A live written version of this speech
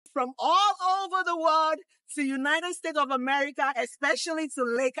from all over the world to United States of America, especially to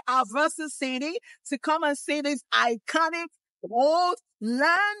Lake Havasu City, to come and see this iconic old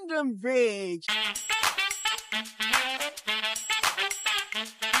London Bridge.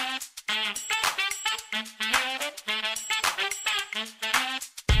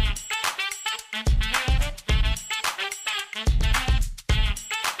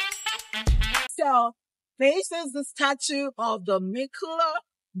 So this is the statue of the Mcculloch,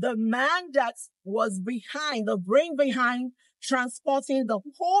 the man that was behind, the brain behind transporting the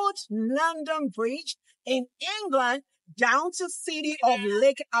whole London Bridge in England down to city of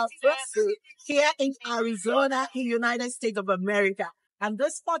Lake Havasu here in Arizona, in United States of America. And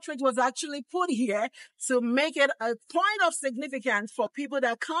this portrait was actually put here to make it a point of significance for people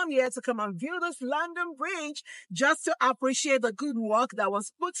that come here to come and view this London Bridge, just to appreciate the good work that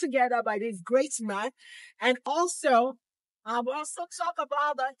was put together by this great man. And also, I'll also talk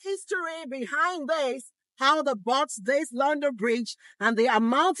about the history behind this, how they bought this London Bridge and the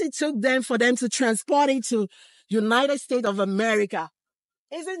amount it took them for them to transport it to United States of America.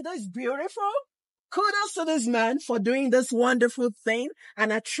 Isn't this beautiful? Kudos to this man for doing this wonderful thing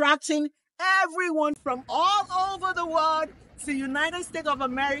and attracting everyone from all over the world to United States of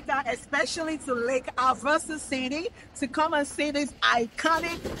America, especially to Lake Havasu City, to come and see this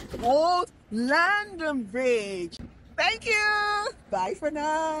iconic old London Bridge. Thank you. Bye for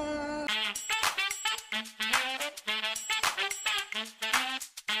now.